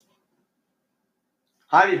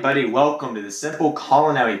Hi, everybody. Welcome to the Simple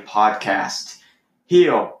Culinary Podcast.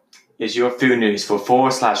 Here is your food news for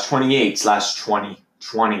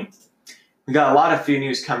 4/28/2020. We got a lot of food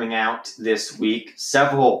news coming out this week,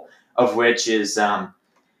 several of which is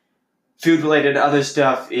food-related. Other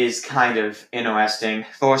stuff is kind of interesting.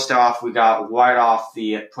 First off, we got right off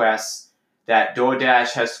the press that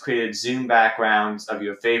DoorDash has created Zoom backgrounds of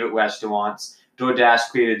your favorite restaurants. DoorDash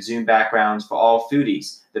created Zoom backgrounds for all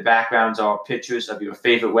foodies. The backgrounds are pictures of your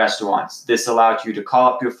favorite restaurants. This allows you to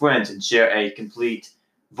call up your friends and share a complete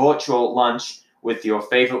virtual lunch with your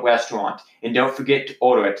favorite restaurant. And don't forget to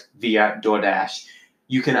order it via DoorDash.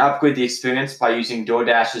 You can upgrade the experience by using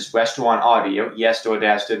DoorDash's restaurant audio. Yes,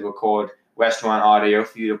 DoorDash did record restaurant audio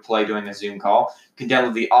for you to play during a Zoom call. You can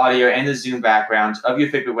download the audio and the Zoom backgrounds of your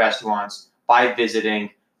favorite restaurants by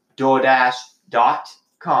visiting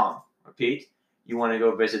DoorDash.com. Repeat, you want to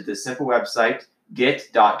go visit this simple website,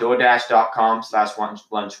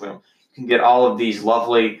 get.doordash.com/lunchroom. You can get all of these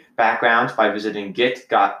lovely backgrounds by visiting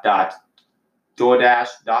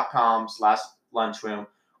get.doordash.com/lunchroom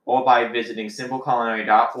or by visiting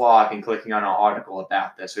simpleculinary.blog and clicking on our article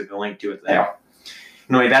about this. We have a link to it there.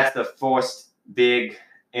 Anyway, that's the first big,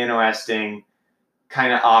 interesting,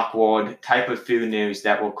 kind of awkward type of food news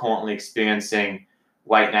that we're currently experiencing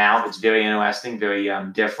right now. It's very interesting, very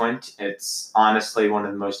different. It's honestly one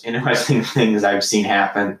of the most interesting things I've seen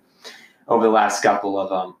happen over the last couple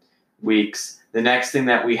of weeks. The next thing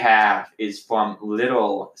that we have is from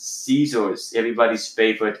Little Caesars, everybody's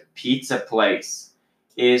favorite pizza place,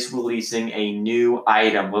 is releasing a new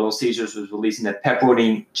item. Little Caesars was releasing the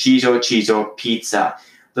pepperoni chorizo pizza.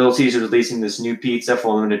 Little Caesars releasing this new pizza for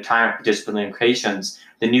a limited time at participating locations.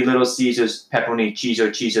 The new Little Caesars pepperoni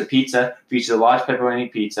chorizo pizza features a large pepperoni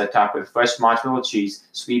pizza topped with fresh mozzarella cheese,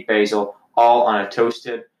 sweet basil, all on a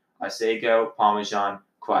toasted Asiago Parmesan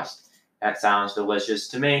crust. That sounds delicious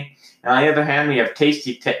to me. And on the other hand, we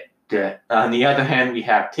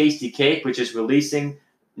have Tasty Cake, which is releasing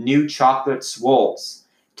new chocolate swirls.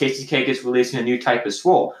 Tasty Cake is releasing a new type of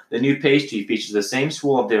swirl. The new pastry features the same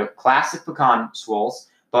swirl of their classic pecan swirls,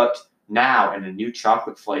 but now in a new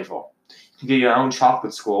chocolate flavor. You can get your own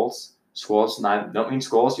chocolate swirls. Don't mean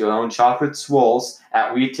swirls, your own chocolate swirls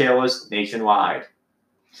at retailers nationwide.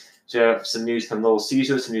 So some news from Little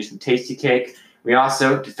Caesars, some news from Tasty Cake. We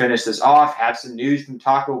also, to finish this off, have some news from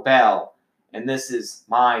Taco Bell. And this is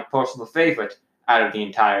my personal favorite out of the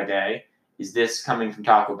entire day, is this coming from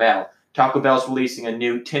Taco Bell. Taco Bell's releasing a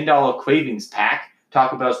new $10 Cravings Pack.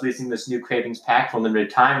 Taco Bell's releasing this new Cravings Pack for a limited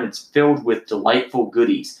time, and it's filled with delightful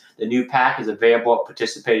goodies. The new pack is available at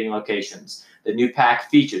participating locations. The new pack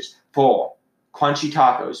features 4 crunchy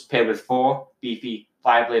tacos paired with 4 beefy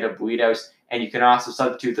 5-layer burritos, and you can also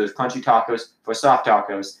substitute those crunchy tacos for soft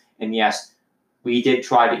tacos. And yes, we did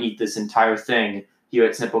try to eat this entire thing here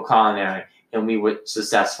at Simple Culinary, and we were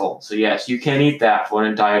successful. So yes, you can eat that for an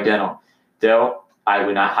entire dinner, though I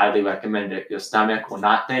would not highly recommend it. Your stomach will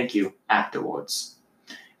not thank you afterwards.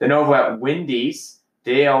 Then over at Wendy's,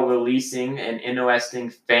 they are releasing an interesting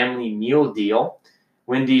family meal deal.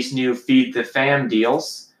 Wendy's new Feed the Fam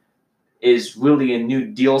deals is really a new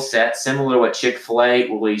deal set, similar to what Chick-fil-A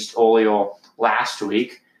released earlier last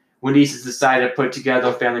week. Wendy's has decided to put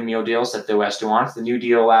together family meal deals at their restaurants. The new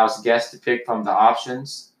deal allows guests to pick from the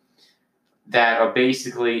options that are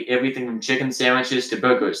basically everything from chicken sandwiches to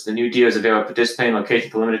burgers. The new deal is available at participating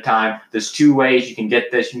locations for a limited time. There's 2 ways you can get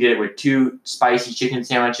this. You can get it with 2 spicy chicken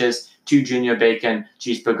sandwiches, 2 junior bacon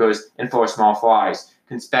cheeseburgers, and 4 small fries. You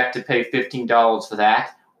can expect to pay $15 for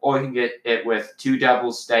that, or you can get it with 2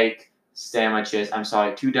 double stack sandwiches,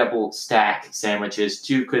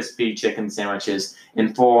 2 crispy chicken sandwiches,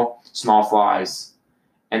 and 4 small fries.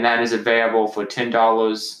 And that is available for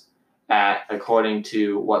 $10 according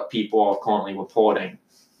to what people are currently reporting.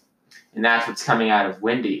 And that's what's coming out of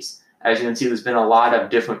Wendy's. As you can see, there's been a lot of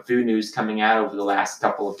different food news coming out over the last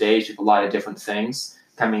couple of days with a lot of different things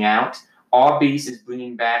coming out. Arby's is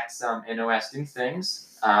bringing back some interesting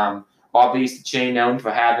things. Arby's, the chain known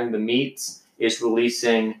for having the meats, is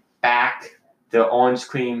releasing back the orange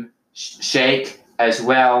cream shake as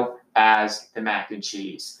well as the mac and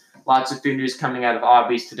cheese. Lots of food news coming out of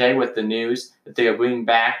Arby's today with the news that they are bringing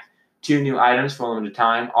back 2 new items for a limited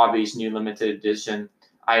time. Arby's new limited edition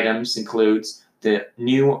items includes the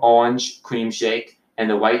new orange cream shake and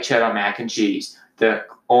the white cheddar mac and cheese. The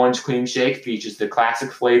orange cream shake features the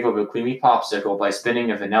classic flavor of a creamy popsicle by spinning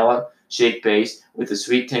a vanilla shake base with a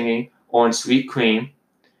sweet tinging orange sweet cream.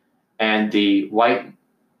 And the white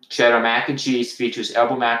cheddar mac and cheese features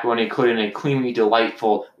elbow macaroni coated in a creamy,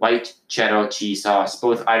 delightful white cheddar cheese sauce.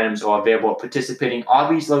 Both items are available at participating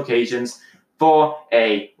Arby's locations for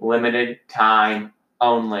a limited time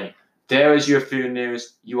only. There is your food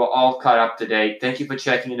news. You are all caught up to date. Thank you for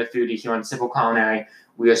checking into Foodie here on Simple Culinary.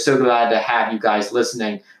 We are so glad to have you guys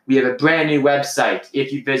listening. We have a brand new website.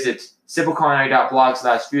 If you visit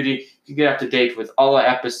simpleculinary.blog/foodie, you can get up to date with all our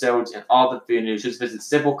episodes and all the food news. Just visit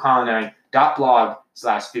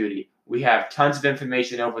simpleculinary.blog/foodie. We have tons of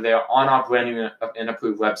information over there on our brand new and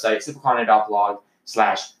approved website,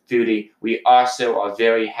 simpleculinary.blog/foodie. We also are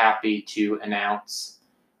very happy to announce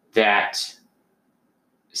that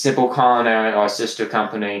Simple Culinary, our sister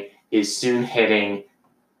company, is soon hitting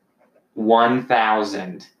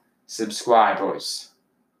 1,000 subscribers.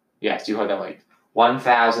 Yes, you heard that right.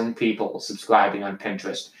 1,000 people subscribing on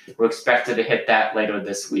Pinterest. We're expected to hit that later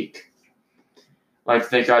this week. I'd like to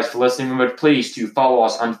thank you guys for listening. Remember, please to follow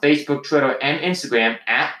us on Facebook, Twitter, and Instagram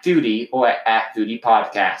at Foodie or at Foodie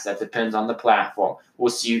Podcast. That depends on the platform.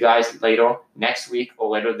 We'll see you guys later next week or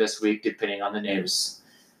later this week, depending on the news.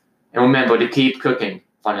 And remember to keep cooking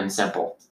fun and simple.